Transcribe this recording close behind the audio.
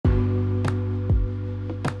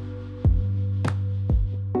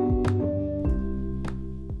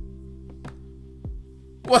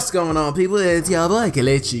What's going on, people? It's your boy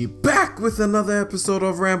Kelechi back with another episode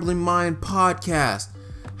of Rambling Mind Podcast.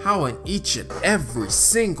 How are each and every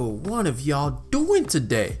single one of y'all doing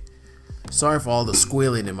today? Sorry for all the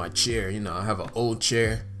squealing in my chair. I have an old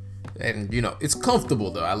chair, and it's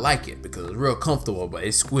comfortable though. I like it because it's real comfortable, but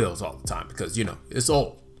it squeals all the time because it's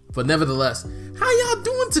old. But nevertheless, how y'all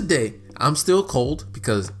doing today? I'm still cold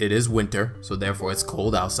because it is winter, so therefore it's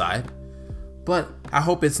cold outside. But I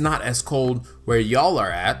hope it's not as cold where y'all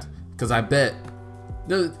are at, because I bet,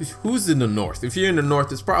 who's in the north? If you're in the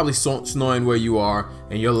north, it's probably snowing where you are,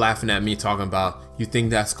 and you're laughing at me talking about you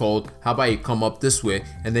think that's cold. How about you come up this way,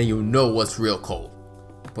 and then you know what's real cold.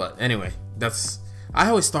 But anyway, I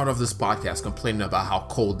always start off this podcast complaining about how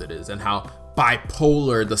cold it is and how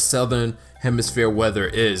bipolar the southern hemisphere weather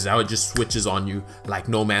is. How it just switches on you like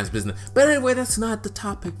no man's business. But anyway, that's not the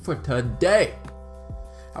topic for today.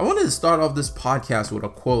 I wanted to start off this podcast with a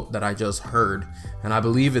quote that I just heard, and I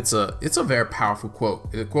believe it's a very powerful quote.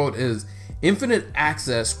 The quote is, "Infinite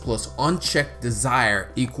access plus unchecked desire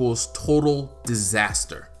equals total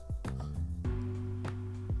disaster."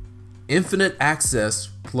 Infinite access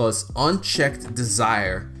plus unchecked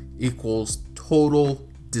desire equals total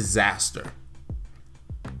disaster.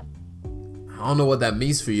 I don't know what that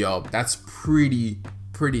means for y'all, but that's pretty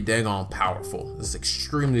dang on powerful. It's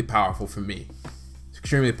extremely powerful for me.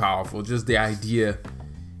 Extremely powerful. Just the idea,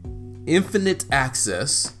 infinite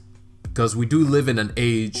access, because we do live in an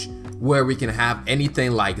age where we can have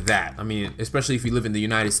anything like that. I mean, especially if you live in the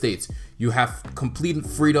United States, you have complete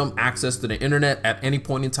freedom, access to the internet at any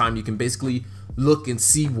point in time. You can basically look and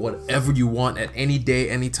see whatever you want at any day,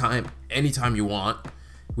 anytime you want.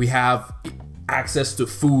 We have access to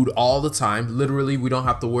food all the time. Literally, we don't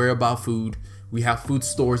have to worry about food. We have food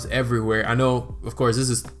stores everywhere. I know, of course, this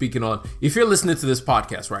is speaking on, if you're listening to this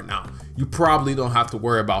podcast right now, you probably don't have to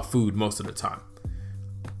worry about food most of the time.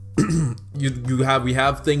 We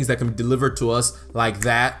have things that can be delivered to us like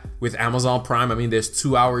that with Amazon Prime. I mean, there's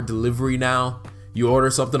 2-hour delivery now. You order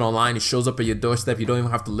something online, it shows up at your doorstep. You don't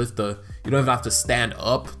even have to you don't even have to stand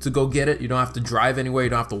up to go get it. You don't have to drive anywhere. You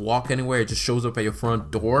don't have to walk anywhere. It just shows up at your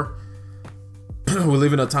front door. We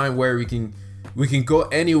live in a time where we can go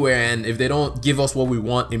anywhere, and if they don't give us what we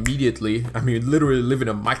want immediately, I mean, literally live in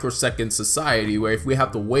a microsecond society where if we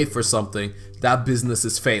have to wait for something, that business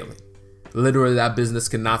is failing. Literally, that business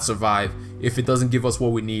cannot survive if it doesn't give us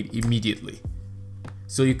what we need immediately.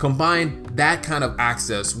 So you combine that kind of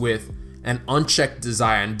access with an unchecked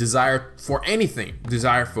desire, and desire for anything,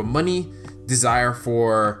 desire for money, desire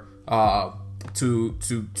for to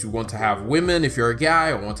want to have women if you're a guy,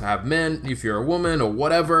 or want to have men if you're a woman, or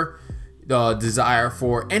whatever. Desire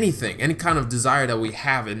for anything, any kind of desire that we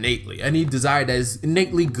have innately, any desire that is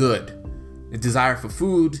innately good. A desire for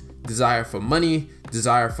food, desire for money,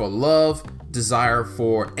 desire for love, desire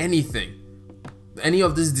for anything. Any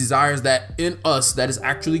of these desires that in us that is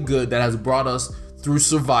actually good, that has brought us through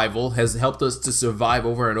survival, has helped us to survive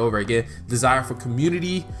over and over again. Desire for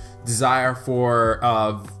community, desire for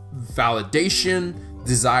validation,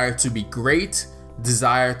 desire to be great,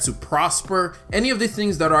 desire to prosper, any of the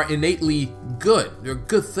things that are innately good. They're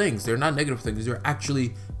good things. They're not negative things. They're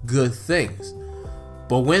actually good things.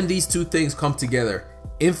 But when these two things come together,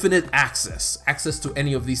 infinite access to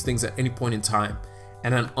any of these things at any point in time,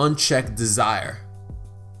 and an unchecked desire,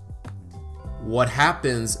 what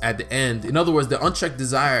happens at the end, in other words, the unchecked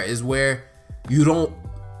desire is where you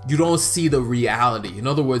don't see the reality. In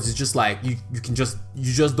other words, it's just like you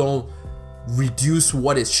just don't reduce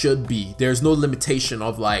what it should be. There's no limitation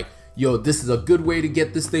of like, yo, this is a good way to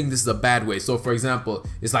get this thing, this is a bad way. So for example,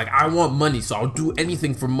 it's like, I want money, so I'll do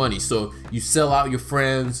anything for money. So you sell out your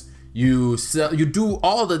friends, you do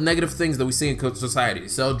all the negative things that we see in society. You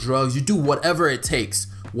sell drugs, you do whatever it takes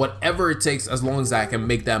as long as I can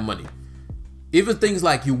make that money. Even things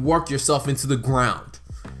like you work yourself into the ground.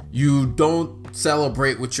 You don't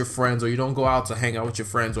celebrate with your friends, or you don't go out to hang out with your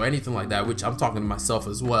friends, or anything like that, which I'm talking to myself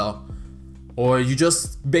as well. Or you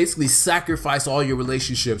just basically sacrifice all your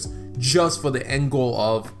relationships just for the end goal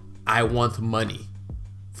of, I want money.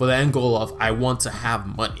 For the end goal of, I want to have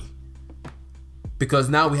money. Because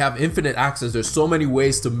now we have infinite access. There's so many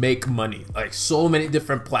ways to make money. Like so many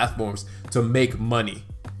different platforms to make money.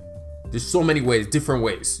 There's so many ways, different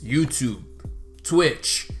ways. YouTube,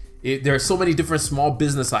 Twitch. There are so many different small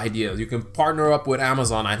business ideas. You can partner up with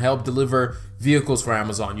Amazon and help deliver vehicles for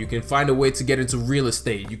Amazon. You can find a way to get into real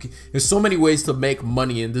estate. There's so many ways to make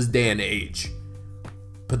money in this day and age.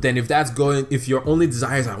 But then if your only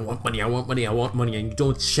desire is I want money, and you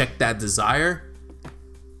don't check that desire,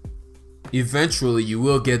 eventually you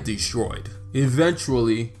will get destroyed.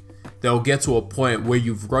 Eventually they'll get to a point where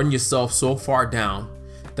you've run yourself so far down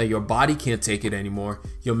that your body can't take it anymore,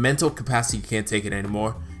 your mental capacity can't take it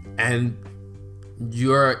anymore, and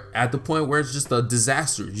you're at the point where it's just a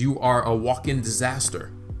disaster. You are a walking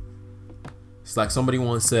disaster. It's like somebody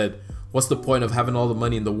once said, what's the point of having all the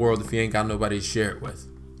money in the world if you ain't got nobody to share it with?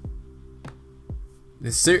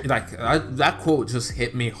 It's that quote just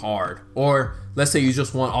hit me hard. Or let's say you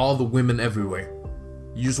just want all the women everywhere.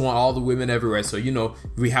 You just want all the women everywhere. So,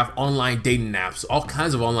 we have online dating apps, all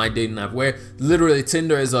kinds of online dating apps where literally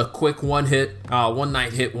Tinder is a quick one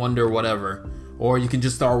night hit wonder, whatever. Or you can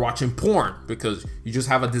just start watching porn because you just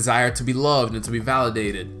have a desire to be loved and to be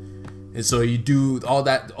validated. And so you do all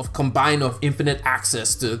that combined of infinite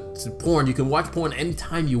access to porn. You can watch porn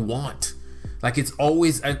anytime you want. Like, it's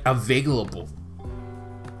always available.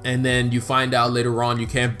 And then you find out later on you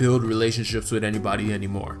can't build relationships with anybody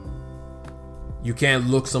anymore. You can't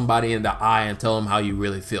look somebody in the eye and tell them how you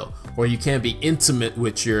really feel. Or you can't be intimate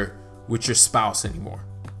with your spouse anymore.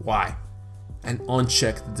 Why? An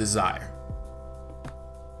unchecked desire.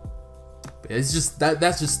 It's just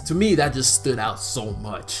that's just, to me, that just stood out so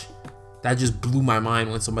much. That just blew my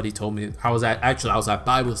mind when somebody told me. I was at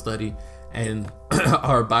Bible study, and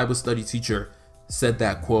our Bible study teacher said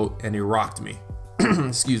that quote, and it rocked me.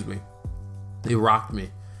 Excuse me. It rocked me.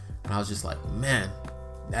 And I was just like, man,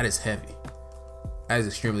 that is heavy. That is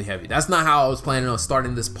extremely heavy. That's not how I was planning on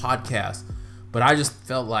starting this podcast, but I just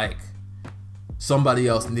felt like somebody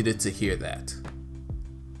else needed to hear that.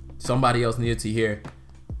 Somebody else needed to hear,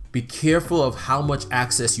 be careful of how much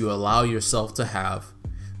access you allow yourself to have.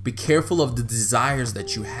 Be careful of the desires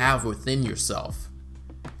that you have within yourself.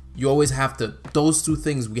 You always have to, those two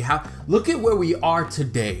things we have. Look at where we are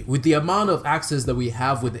today with the amount of access that we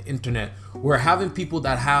have with the internet. We're having people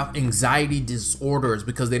that have anxiety disorders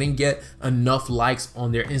because they didn't get enough likes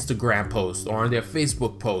on their Instagram post or on their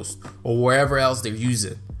Facebook post or wherever else they're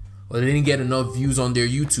using. Or they didn't get enough views on their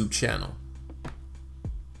YouTube channel.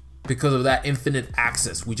 Because of that infinite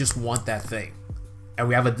access, we just want that thing. And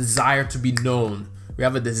we have a desire to be known. We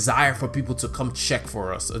have a desire for people to come check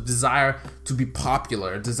for us, a desire to be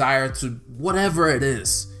popular, a desire to whatever it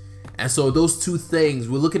is. And so those two things,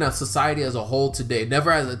 we're looking at society as a whole today.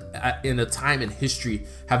 Never in a time in history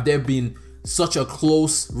have there been such a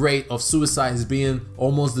close rate of suicides being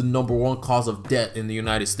almost the #1 cause of death in the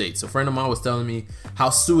United States. A friend of mine was telling me how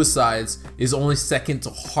suicides is only second to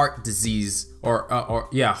heart disease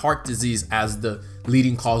heart disease as the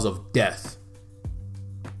leading cause of death.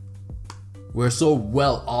 We're so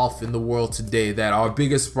well off in the world today that our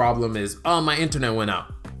biggest problem is, oh, my internet went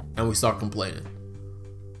out, and we start complaining.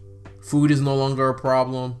 Food is no longer a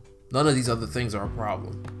problem. None of these other things are a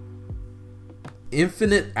problem.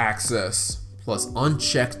 Infinite access plus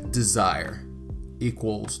unchecked desire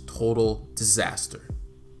equals total disaster.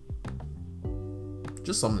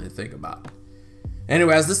 Just something to think about.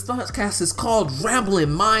 Anyways, this podcast is called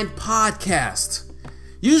Rambling Mind Podcast.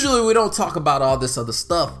 Usually we don't talk about all this other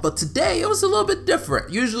stuff, but today it was a little bit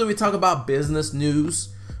different. Usually we talk about business news.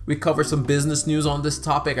 We cover some business news on this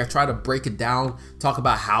topic. I try to break it down, talk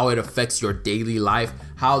about how it affects your daily life.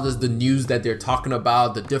 How does the news that they're talking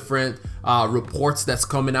about, the different reports that's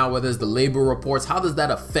coming out, whether it's the labor reports, how does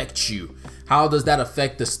that affect you? How does that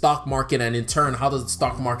affect the stock market? And in turn, how does the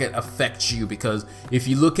stock market affect you? Because if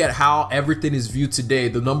you look at how everything is viewed today,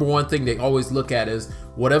 the #1 thing they always look at is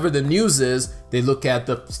whatever the news is, they look at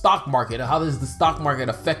the stock market. How does the stock market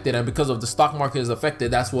affect it? And because of the stock market is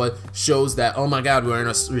affected, that's what shows that, oh my God, we're in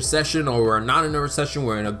a recession or we're not in a recession.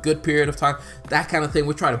 We're in a good period of time. That kind of thing.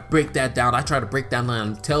 We try to break that down. I try to break that down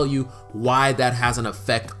and tell you why that has an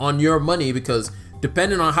effect on your money, because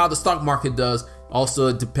depending on how the stock market does,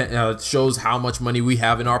 also shows how much money we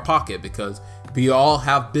have in our pocket, because we all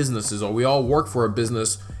have businesses or we all work for a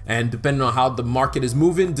business, and depending on how the market is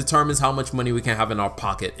moving determines how much money we can have in our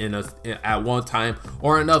pocket at one time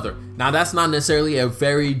or another. Now, that's not necessarily a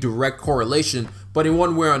very direct correlation, but in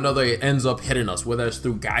one way or another it ends up hitting us, whether it's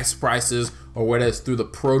through gas prices or whether it's through the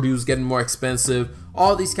produce getting more expensive.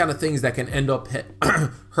 All these kind of things that can end up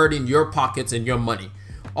hurting your pockets and your money.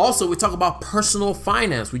 Also, we talk about personal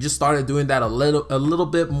finance. We just started doing that a little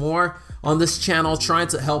bit more on this channel, trying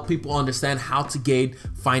to help people understand how to gain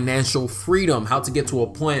financial freedom, how to get to a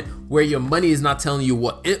point where your money is not telling you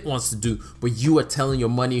what it wants to do, but you are telling your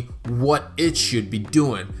money what it should be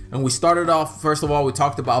doing. And we started off, first of all, we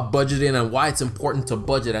talked about budgeting and why it's important to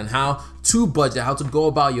budget and how to budget, how to go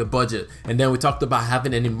about your budget. And then we talked about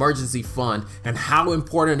having an emergency fund and how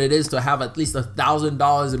important it is to have at least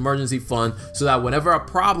 $1,000 emergency fund so that whenever a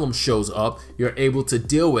problem shows up, you're able to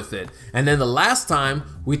deal with it. And then the last time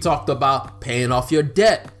we talked about paying off your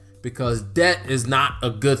debt, because debt is not a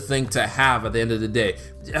good thing to have at the end of the day.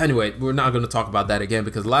 Anyway, we're not going to talk about that again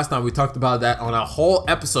because last time we talked about that on a whole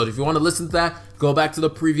episode. If you want to listen to that, go back to the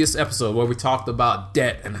previous episode where we talked about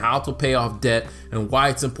debt and how to pay off debt and why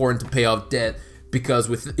it's important to pay off debt. Because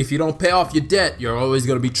if you don't pay off your debt, you're always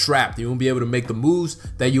going to be trapped. You won't be able to make the moves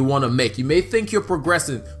that you want to make. You may think you're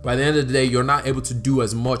progressing, but by the end of the day, you're not able to do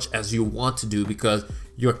as much as you want to do because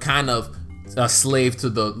you're kind of a slave to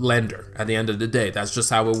the lender at the end of the day. That's just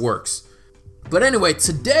how it works. But anyway,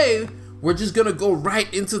 today we're just gonna go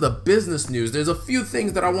right into the business news. There's a few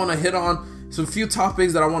things that I want to hit on, some few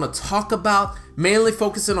topics that I want to talk about, mainly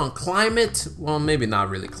focusing on climate. Well, maybe not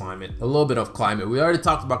really climate, a little bit of climate. We already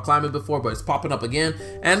talked about climate before, but it's popping up again.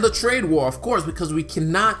 And the trade war, of course, because we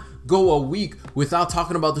cannot go a week without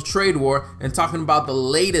talking about the trade war and talking about the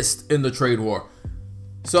latest in the trade war.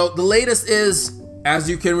 So the latest is, as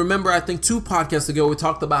you can remember, I think 2 podcasts ago, we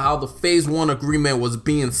talked about how the phase 1 agreement was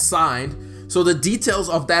being signed. So the details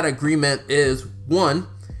of that agreement is, 1,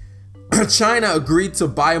 China agreed to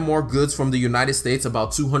buy more goods from the United States,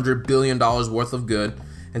 about $200 billion worth of good.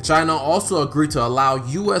 And China also agreed to allow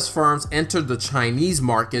US firms enter the Chinese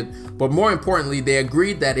market. But more importantly, they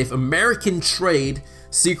agreed that if American trade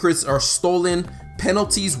secrets are stolen,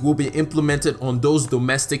 penalties will be implemented on those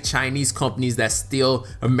domestic Chinese companies that steal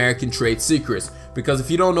American trade secrets. Because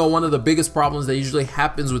if you don't know, one of the biggest problems that usually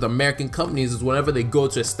happens with American companies is whenever they go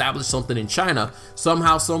to establish something in China,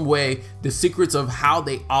 somehow, some way, the secrets of how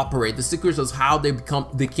they operate, the secrets of how they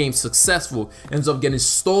became successful ends up getting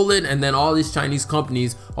stolen, and then all these Chinese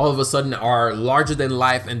companies all of a sudden are larger than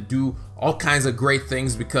life and do all kinds of great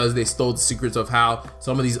things because they stole the secrets of how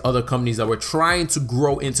some of these other companies that were trying to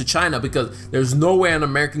grow into China, because there's no way an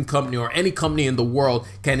American company or any company in the world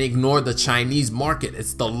can ignore the Chinese market.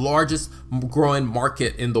 It's the largest growing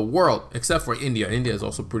market in the world, except for India. India is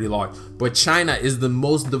also pretty large, but China is the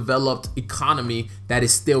most developed economy that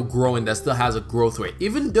is still growing, that still has a growth rate.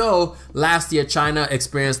 Even though last year China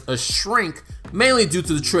experienced a shrink, mainly due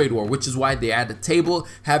to the trade war, which is why they're at the table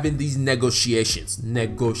having these negotiations.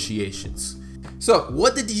 So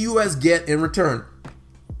what did the US get in return?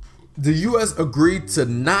 The US agreed to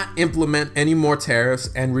not implement any more tariffs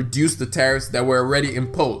and reduce the tariffs that were already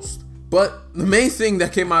imposed. But the main thing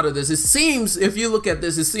that came out of this, it seems, if you look at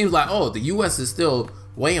this, it seems like, oh, the US is still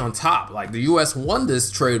way on top. Like the US won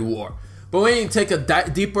this trade war. But when you take a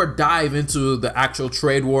deeper dive into the actual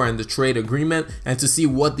trade war and the trade agreement and to see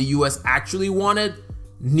what the US actually wanted,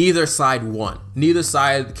 neither side won. Neither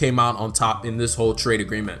side came out on top in this whole trade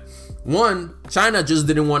agreement. One, China just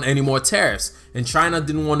didn't want any more tariffs, and China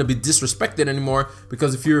didn't want to be disrespected anymore,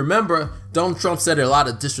 because if you remember, Donald Trump said a lot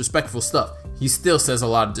of disrespectful stuff. He still says a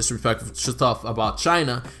lot of disrespectful stuff about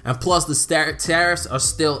China, and plus the tariffs are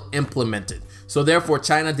still implemented. So therefore,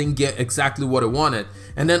 China didn't get exactly what it wanted.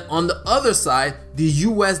 And then on the other side, the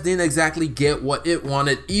US didn't exactly get what it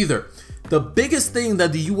wanted either. The biggest thing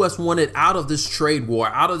that the US wanted out of this trade war,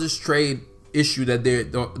 out of this trade issue that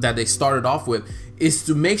they started off with, is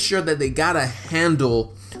to make sure that they got a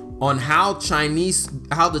handle on how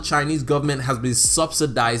the Chinese government has been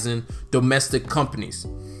subsidizing domestic companies.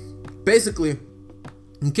 Basically,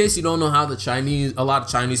 in case you don't know how a lot of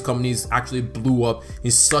Chinese companies actually blew up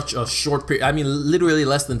in such a short period. I mean, literally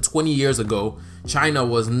less than 20 years ago, China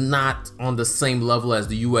was not on the same level as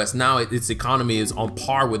the US. Now its economy is on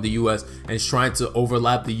par with the US and is trying to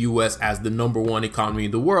overlap the US as the #1 economy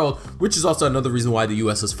in the world, which is also another reason why the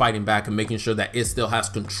US is fighting back and making sure that it still has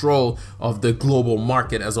control of the global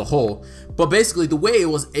market as a whole. But basically, the way it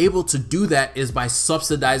was able to do that is by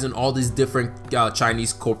subsidizing all these different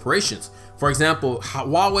Chinese corporations. For example,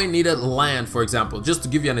 Huawei needed land, for example, just to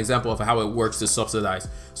give you an example of how it works to subsidize.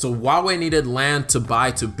 So Huawei needed land to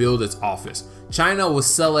build its office. China would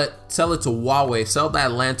sell that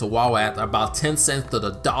land to Huawei at about 10 cents to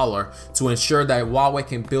the dollar to ensure that Huawei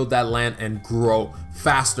can build that land and grow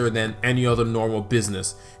faster than any other normal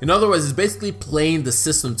business. In other words, it's basically playing the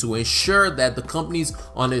system to ensure that the companies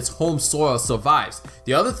on its home soil survives.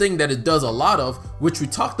 The other thing that it does a lot of, which we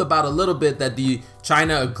talked about a little bit, that the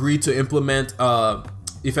China agreed to implement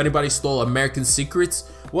if anybody stole American secrets.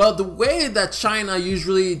 Well, the way that China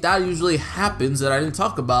usually happens, that I didn't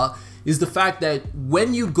talk about, is the fact that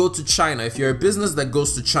when you go to China, if you're a business that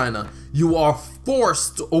goes to China, you are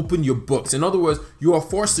forced to open your books. In other words, you are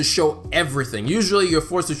forced to show everything. Usually you're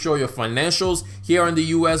forced to show your financials here in the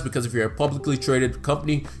US, because if you're a publicly traded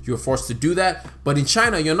company, you're forced to do that. But in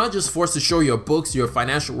China, you're not just forced to show your books, your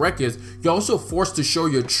financial records, you're also forced to show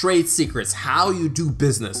your trade secrets, how you do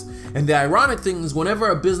business. And the ironic thing is, whenever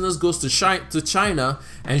a business goes to China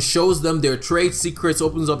and shows them their trade secrets,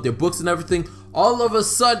 opens up their books and everything, all of a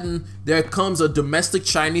sudden there comes a domestic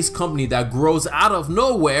Chinese company that grows out of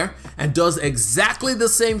nowhere and does exactly the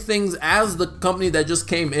same things as the company that just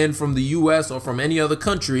came in from the US or from any other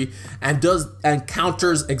country, and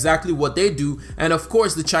counters exactly what they do. And of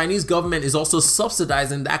course the Chinese government is also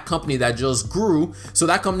subsidizing that company that just grew, so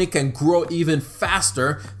that company can grow even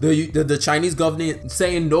faster. The Chinese government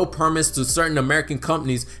saying no permits to certain American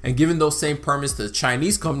companies and giving those same permits to the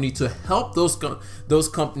Chinese company to help those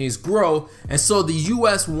companies grow. And so the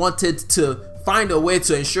US wanted to find a way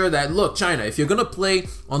to ensure that, look, China, if you're gonna play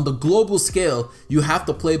on the global scale, you have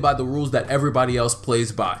to play by the rules that everybody else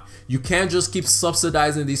plays by. You can't just keep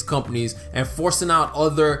subsidizing these companies and forcing out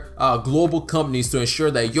other global companies to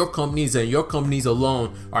ensure that your companies and your companies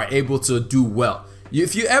alone are able to do well.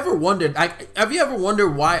 If you ever wondered, have you ever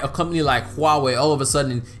wondered why a company like Huawei all of a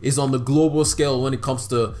sudden is on the global scale when it comes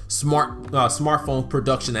to smartphone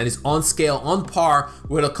production, and is on scale, on par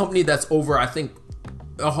with a company that's over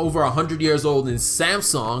 100 years old in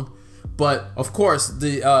Samsung? But of course,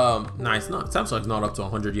 Samsung's not up to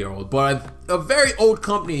 100-year-old, but a very old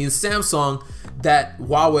company in Samsung that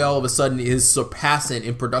Huawei all of a sudden is surpassing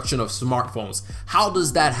in production of smartphones. How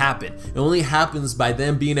does that happen? It only happens by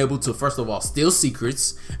them being able to, first of all, steal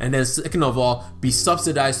secrets, and then second of all, be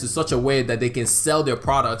subsidized to such a way that they can sell their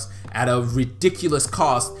products at a ridiculous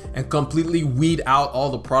cost and completely weed out all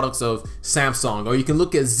the products of Samsung. Or you can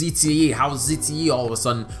look at ZTE. How is ZTE all of a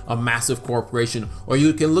sudden a massive corporation? Or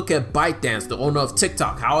you can look at ByteDance, the owner of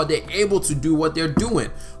TikTok. How are they able to do what they're doing?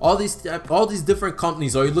 All these different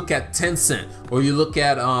companies. Or you look at Tencent, or you look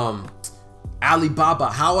at Alibaba.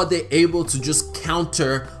 How are they able to just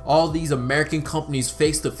counter all these American companies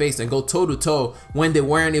face to face and go toe to toe when they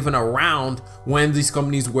weren't even around when these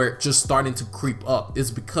companies were just starting to creep up?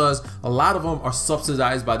 It's because a lot of them are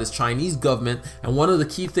subsidized by this Chinese government. And one of the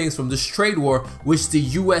key things from this trade war, which the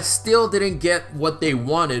US still didn't get what they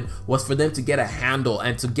wanted, was for them to get a handle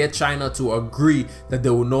and to get China to agree that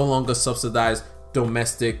they will no longer subsidize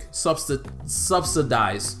domestic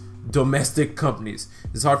companies.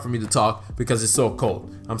 It's hard for me to talk because it's so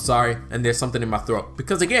cold. I'm sorry, and there's something in my throat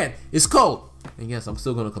because, again, it's cold. And yes, I'm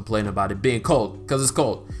still going to complain about it being cold because it's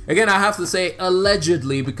cold. Again, I have to say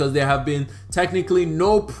allegedly, because there have been technically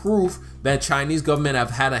no proof that Chinese government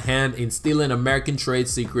have had a hand in stealing American trade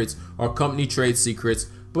secrets or company trade secrets.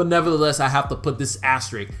 But nevertheless, I have to put this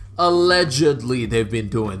asterisk. Allegedly, they've been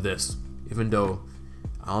doing this, even though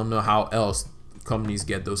I don't know how else companies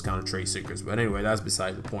get those kind of trade secrets. But anyway, that's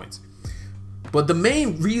beside the point. But the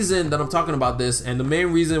main reason that I'm talking about this, and the main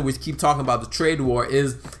reason we keep talking about the trade war,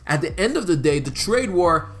 is at the end of the day, the trade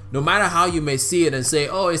war, no matter how you may see it and say,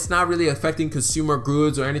 oh, it's not really affecting consumer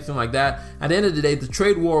goods or anything like that, at the end of the day, the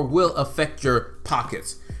trade war will affect your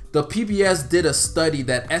pockets. The PBS did a study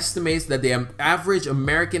that estimates that the average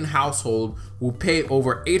American household will pay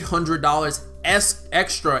over $800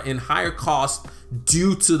 extra in higher costs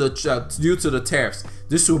due to the tariffs.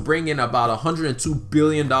 This will bring in about $102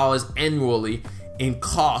 billion annually in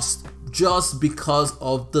cost just because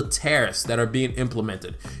of the tariffs that are being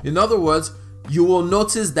implemented. In other words, you will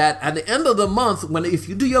notice that at the end of the month, if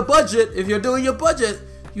you're doing your budget,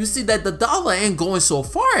 you see that the dollar ain't going so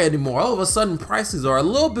far anymore. All of a sudden, prices are a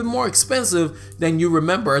little bit more expensive than you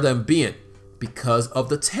remember them being because of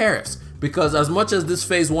the tariffs. Because as much as this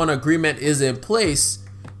phase 1 agreement is in place,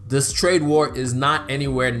 this trade war is not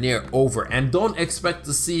anywhere near over, and don't expect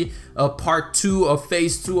to see a part 2 of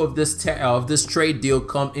phase 2 of this trade deal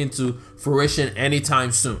come into fruition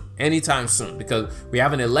anytime soon. Because we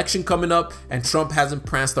have an election coming up, and Trump hasn't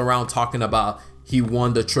pranced around talking about he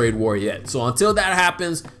won the trade war yet. So until that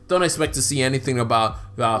happens, don't expect to see anything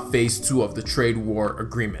about phase 2 of the trade war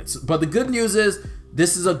agreements. But the good news is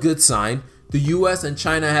this is a good sign. The US and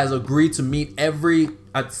China has agreed to meet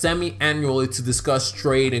semi-annually to discuss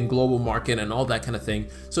trade and global market and all that kind of thing.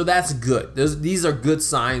 So that's good. These are good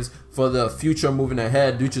signs for the future moving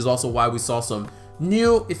ahead, which is also why we saw some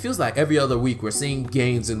new, it feels like every other week we're seeing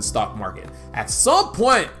gains in the stock market. At some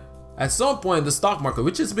point, the stock market,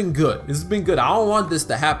 which has been good. This has been good. I don't want this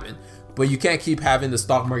to happen, but you can't keep having the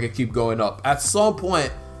stock market keep going up. At some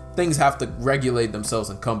point, things have to regulate themselves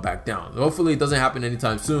and come back down. Hopefully it doesn't happen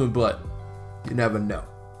anytime soon, but you never know.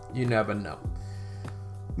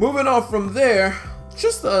 Moving on from there,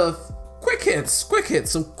 just quick hits,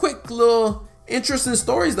 some quick little interesting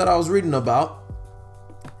stories that I was reading about.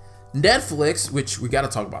 Netflix, which we got to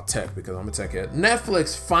talk about tech because I'm a tech head.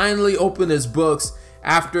 Netflix finally opened its books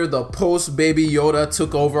after the post Baby Yoda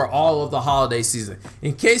took over all of the holiday season.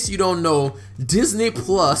 In case you don't know, Disney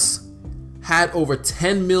Plus had over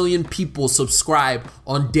 10 million people subscribe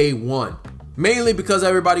on day 1. Mainly because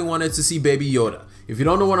everybody wanted to see Baby Yoda. If you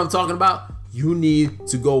don't know what I'm talking about, you need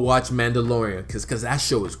to go watch Mandalorian because that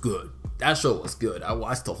show is good. That show was good. I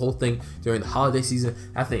watched the whole thing during the holiday season.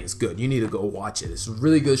 That thing is good. You need to go watch it. It's a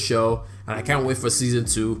really good show, and I can't wait for season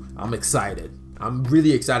 2. I'm excited. I'm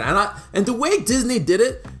really excited. And the way Disney did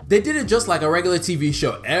it, they did it just like a regular TV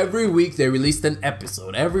show. Every week they released an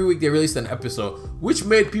episode. Which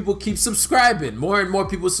made people keep subscribing. More and more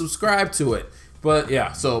people subscribe to it. But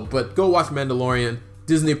yeah, but go watch Mandalorian.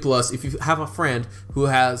 Disney Plus. If you have a friend who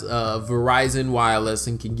has Verizon Wireless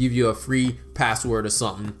and can give you a free password or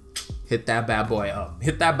something, hit that bad boy up.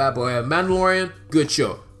 Mandalorian, good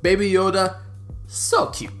show. Baby Yoda, so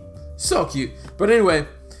cute. But anyway,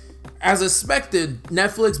 as expected,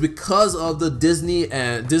 Netflix, because of the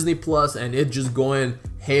Disney Plus and it just going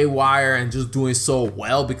haywire and just doing so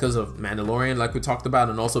well because of Mandalorian, like we talked about,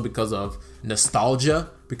 and also because of nostalgia,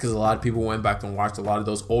 because a lot of people went back and watched a lot of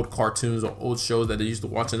those old cartoons or old shows that they used to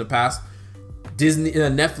watch in the past.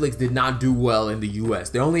 Netflix did not do well in the US.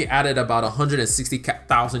 They only added about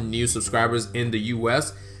 160,000 new subscribers in the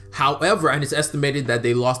US. However, and it's estimated that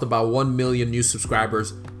they lost about 1 million new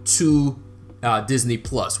subscribers to Disney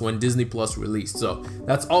Plus when Disney Plus released. So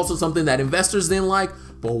that's also something that investors didn't like.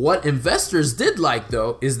 But what investors did like,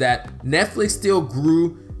 though, is that Netflix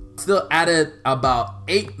still added about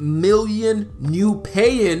 8 million new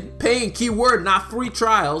paying keyword, not free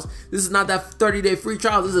trials. This is not that 30-day free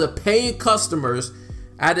trial. This is a paying customers.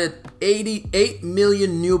 Added 88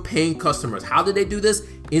 million new paying customers. How did they do this?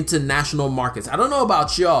 International markets. I don't know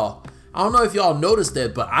about y'all. I don't know if y'all noticed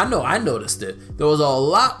it, but I know I noticed it. There was a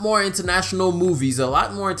lot more international movies, a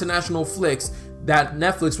lot more international flicks that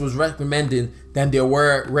Netflix was recommending than there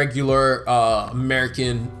were regular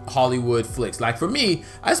American Hollywood flicks. Like for me,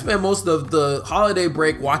 I spent most of the holiday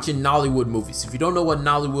break watching Nollywood movies. If you don't know what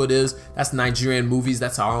Nollywood is, that's Nigerian movies.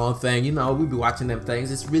 That's our own thing. You know, we be watching them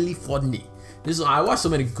things. It's really funny. I watch so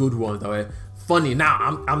many good ones though. Funny.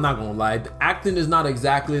 Now, I'm not gonna lie. The acting is not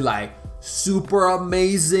exactly like super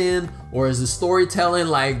amazing, or is the storytelling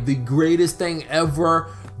like the greatest thing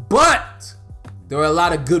ever, but there were a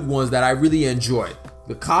lot of good ones that I really enjoyed.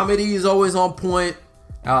 The comedy is always on point.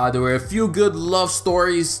 There were a few good love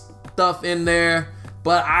stories stuff in there,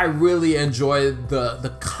 but I really enjoyed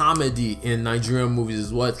the comedy in Nigerian movies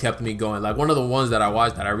is what kept me going. Like one of the ones that I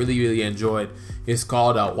watched that I really enjoyed is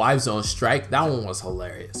called Wives on Strike. That one was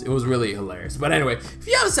hilarious. It was really hilarious. But anyway, if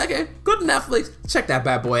you have a second, go to Netflix, check that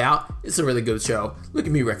bad boy out. It's a really good show. Look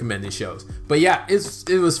at me recommending shows. But yeah,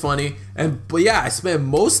 it was funny. But yeah, I spent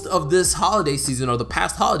most of this holiday season or the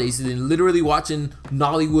past holiday season literally watching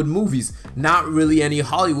Nollywood movies. Not really any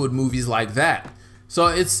Hollywood movies like that. So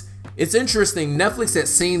it's interesting. Netflix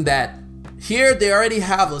has seen that here they already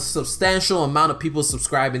have a substantial amount of people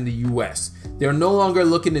subscribed in the US. They're no longer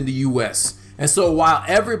looking in the US. And so while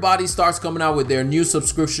everybody starts coming out with their new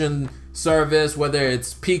subscription service, whether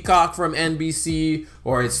it's Peacock from NBC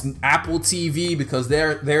or it's Apple TV because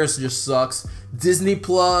theirs just sucks, Disney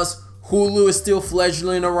Plus, Hulu is still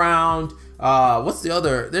fledgling around. What's the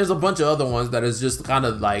other? There's a bunch of other ones that is just kind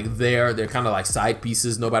of like they're kind of like side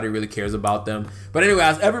pieces. Nobody really cares about them. But anyway,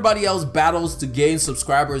 as everybody else battles to gain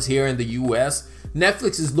subscribers here in the US,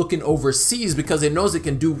 Netflix is looking overseas because it knows it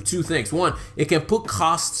can do two things. One, it can put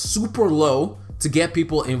costs super low to get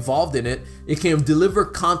people involved in it. It can deliver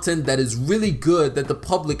content that is really good that the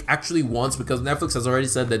public actually wants, because Netflix has already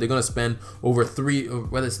said that they're going to spend over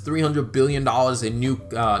 $300 billion in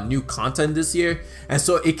new content this year. And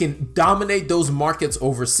so it can dominate those markets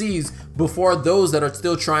overseas before those that are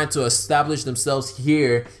still trying to establish themselves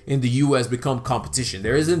here in the US become competition.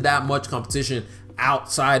 There isn't that much competition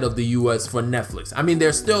outside of the US for Netflix. I mean,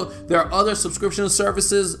 there are other subscription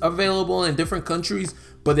services available in different countries,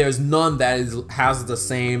 but there's none that has the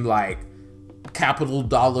same like capital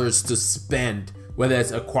dollars to spend, whether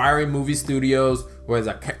it's acquiring movie studios,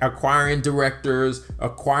 whether it's acquiring directors,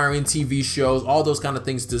 acquiring TV shows, all those kind of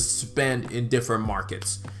things to spend in different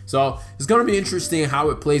markets. So it's going to be interesting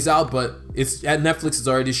how it plays out, but Netflix is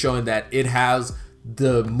already showing that it has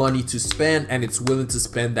the money to spend, and it's willing to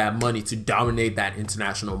spend that money to dominate that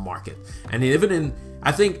international market. And even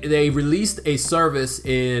I think they released a service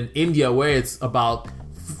in India where it's about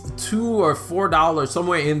 $2 or $4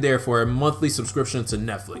 somewhere in there for a monthly subscription to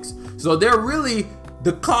Netflix. So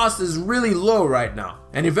the cost is really low right now.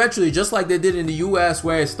 And eventually, just like they did in the US,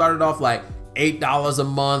 where it started off like $8 a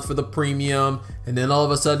month for the premium, and then all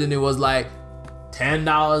of a sudden it was like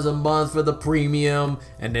 $10 a month for the premium,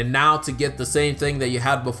 and then now to get the same thing that you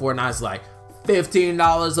had before, now it's like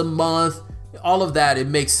 $15 a month. All of that, it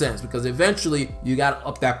makes sense because eventually you got to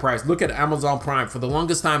up that price. Look at Amazon Prime. For the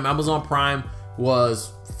longest time, Amazon Prime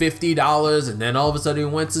was $50, and then all of a sudden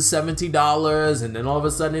it went to $70, and then all of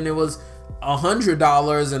a sudden it was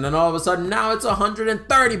 $100, and then all of a sudden now it's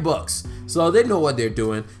 $130. So they know what they're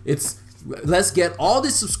doing. It's let's get all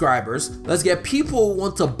these subscribers, let's get people who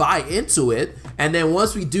want to buy into it, and then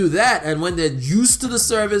once we do that, and when they're used to the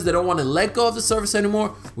service, they don't want to let go of the service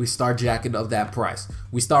anymore, we start jacking up that price.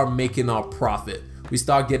 We start making our profit. We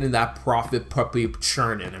start getting that profit puppy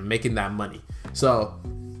churning and making that money. So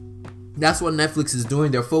that's what Netflix is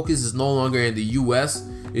doing. Their focus is no longer in the US.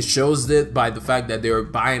 It shows it by the fact that they're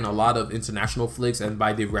buying a lot of international flicks, and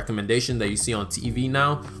by the recommendation that you see on TV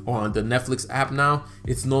now or on the Netflix app now,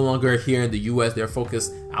 it's no longer here in the US. They're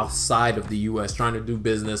focused outside of the US, trying to do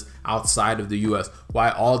business outside of the US,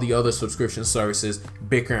 while all the other subscription services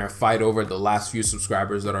bicker and fight over the last few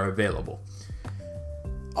subscribers that are available.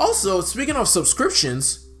 Also, speaking of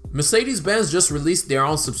subscriptions, Mercedes-Benz just released their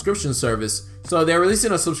own subscription service. So they're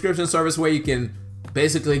releasing a subscription service where you can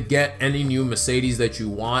basically get any new Mercedes that you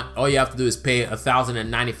want. All you have to do is pay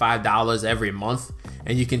 $1,095 every month,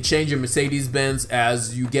 and you can change your Mercedes-Benz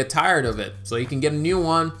as you get tired of it. So you can get a new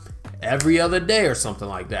one every other day or something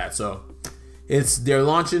like that. So they're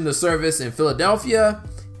launching the service in Philadelphia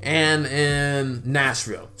and in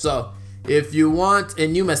Nashville. So if you want a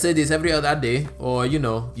new Mercedes every other day, or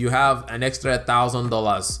you have an extra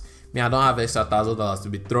 $1,000, I don't have extra $1,000 to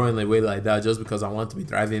be throwing away like that just because I want to be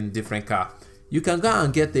driving a different car. You can go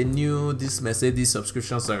and get this Mercedes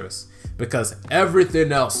subscription service, because everything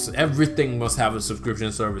must have a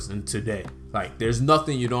subscription service in today. Like, there's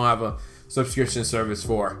nothing you don't have a subscription service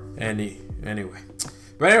for anyway.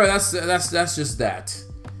 But anyway, that's just that.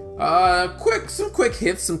 Some quick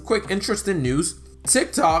hits, some quick interesting news.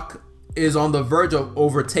 TikTok is on the verge of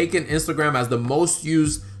overtaking Instagram as the most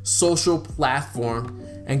used social platform,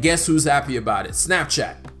 and guess who's happy about it?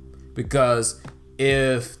 Snapchat. Because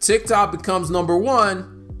if TikTok becomes number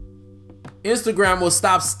one, Instagram will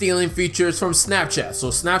stop stealing features from Snapchat. So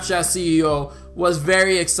Snapchat CEO was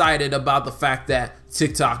very excited about the fact that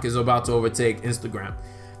TikTok is about to overtake Instagram.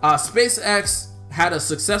 SpaceX had a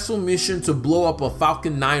successful mission to blow up a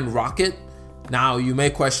Falcon 9 rocket. Now, you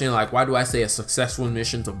may question, like, why do I say a successful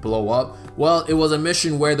mission to blow up? Well, it was a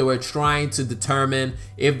mission where they were trying to determine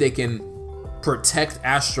if they can protect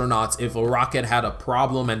astronauts if a rocket had a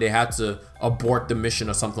problem and they had to abort the mission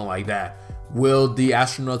or something like that. Will the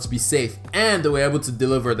astronauts be safe? And they were able to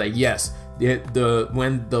deliver that yes,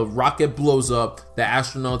 when the rocket blows up, the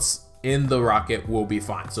astronauts in the rocket will be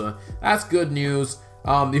fine. So that's good news.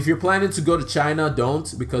 If you're planning to go to China,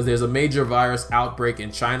 don't, because there's a major virus outbreak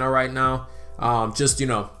in China right now. Just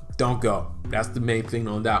don't go. That's the main thing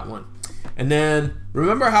on that one. And then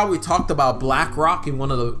remember how we talked about BlackRock in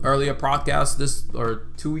one of the earlier podcasts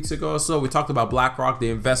 2 weeks ago or so? We talked about BlackRock, the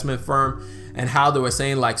investment firm, and how they were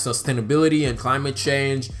saying like sustainability and climate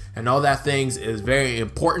change and all that things is very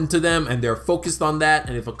important to them, and they're focused on that.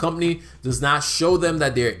 And if a company does not show them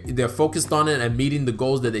that they're focused on it and meeting the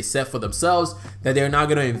goals that they set for themselves, that they're not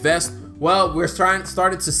going to invest, well, we're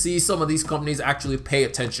started to see some of these companies actually pay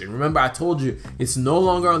attention. Remember, I told you it's no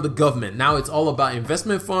longer on the government. Now it's all about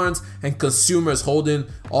investment funds and consumers holding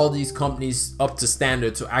all these companies up to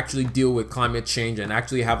standard to actually deal with climate change and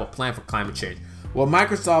actually have a plan for climate change. Well,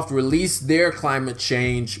 Microsoft released their climate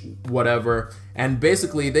change whatever, and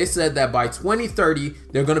basically they said that by 2030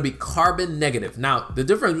 they're going to be carbon negative. Now, the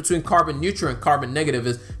difference between carbon neutral and carbon negative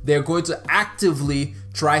is they're going to actively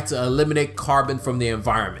try to eliminate carbon from the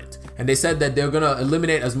environment. And they said that they're going to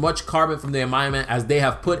eliminate as much carbon from the environment as they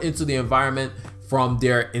have put into the environment from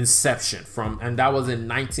their inception, and that was in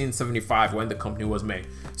 1975 when the company was made.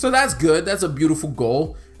 So that's good. That's a beautiful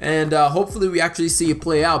goal. And hopefully we actually see it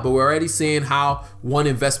play out. But we're already seeing how one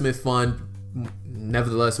investment fund,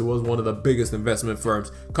 nevertheless, it was one of the biggest investment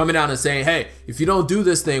firms, coming out and saying, hey, if you don't do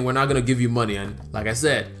this thing, we're not going to give you money. And like I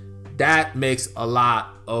said, that's a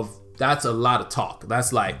lot of talk.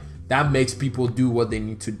 That makes people do what they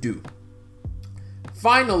need to do.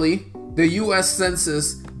 Finally, the US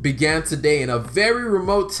Census began today in a very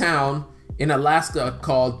remote town in Alaska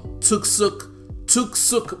called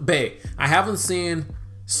Tuksuk Bay. I haven't seen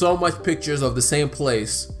so much pictures of the same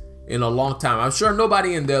place in a long time. I'm sure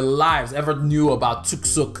nobody in their lives ever knew about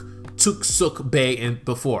Tuksuk Bay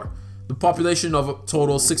before. The population of a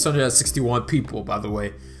total 661 people, by the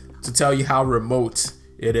way, to tell you how remote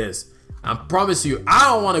it is. I promise you, I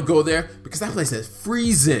don't want to go there because that place is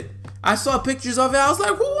freezing. I saw pictures of it. I was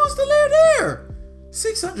like, who wants to live there?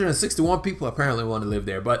 661 people apparently want to live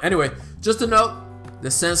there. But anyway, just a note, the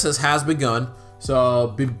census has begun.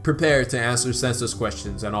 So be prepared to answer census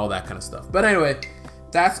questions and all that kind of stuff. But anyway,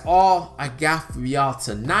 that's all I got for y'all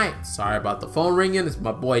tonight. Sorry about the phone ringing. It's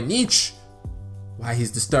my boy Nietzsche. Why he's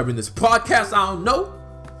disturbing this podcast, I don't know.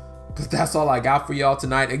 But that's all I got for y'all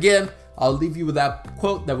tonight. Again, I'll leave you with that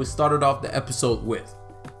quote that we started off the episode with.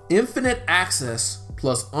 Infinite access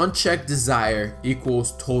plus unchecked desire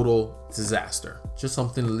equals total disaster. Just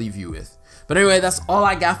something to leave you with. But anyway, that's all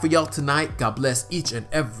I got for y'all tonight. God bless each and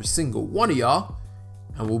every single one of y'all.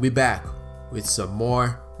 And we'll be back with some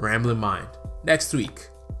more Rambling Mind next week.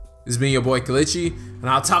 This has been your boy Kalichi, and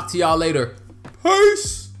I'll talk to y'all later.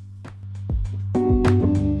 Peace!